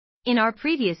In our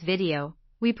previous video,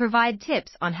 we provide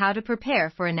tips on how to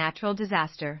prepare for a natural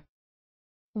disaster.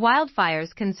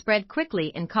 Wildfires can spread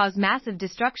quickly and cause massive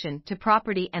destruction to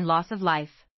property and loss of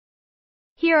life.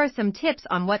 Here are some tips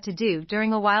on what to do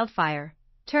during a wildfire.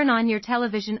 Turn on your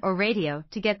television or radio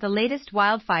to get the latest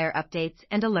wildfire updates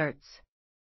and alerts.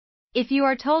 If you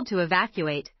are told to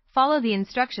evacuate, follow the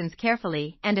instructions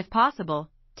carefully and, if possible,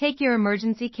 take your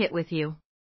emergency kit with you.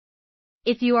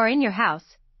 If you are in your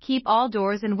house, keep all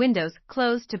doors and windows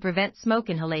closed to prevent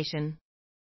smoke inhalation.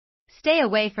 Stay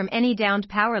away from any downed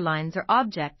power lines or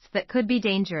objects that could be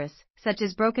dangerous, such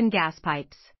as broken gas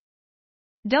pipes.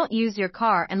 Don't use your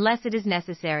car unless it is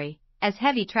necessary, as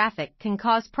heavy traffic can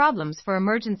cause problems for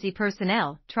emergency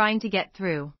personnel trying to get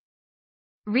through.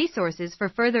 Resources for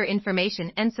further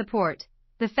information and support.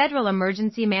 The Federal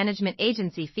Emergency Management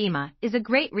Agency (FEMA) is a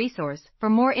great resource for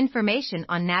more information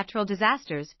on natural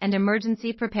disasters and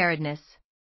emergency preparedness.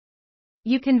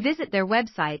 You can visit their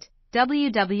website,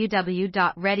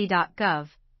 www.ready.gov,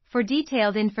 for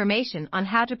detailed information on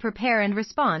how to prepare and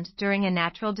respond during a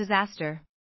natural disaster.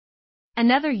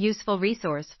 Another useful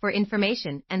resource for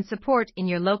information and support in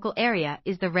your local area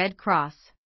is the Red Cross.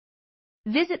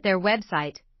 Visit their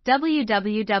website,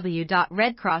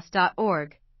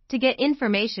 www.redcross.org, to get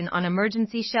information on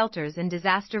emergency shelters and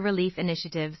disaster relief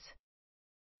initiatives.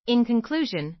 In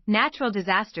conclusion, natural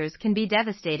disasters can be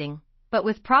devastating, but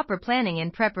with proper planning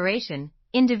and preparation,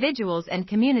 individuals and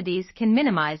communities can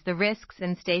minimize the risks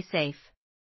and stay safe.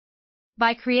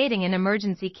 By creating an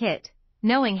emergency kit,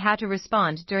 knowing how to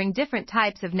respond during different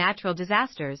types of natural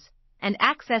disasters, and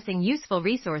accessing useful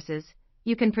resources,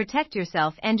 you can protect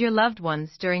yourself and your loved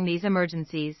ones during these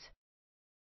emergencies.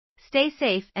 Stay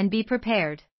safe and be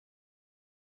prepared.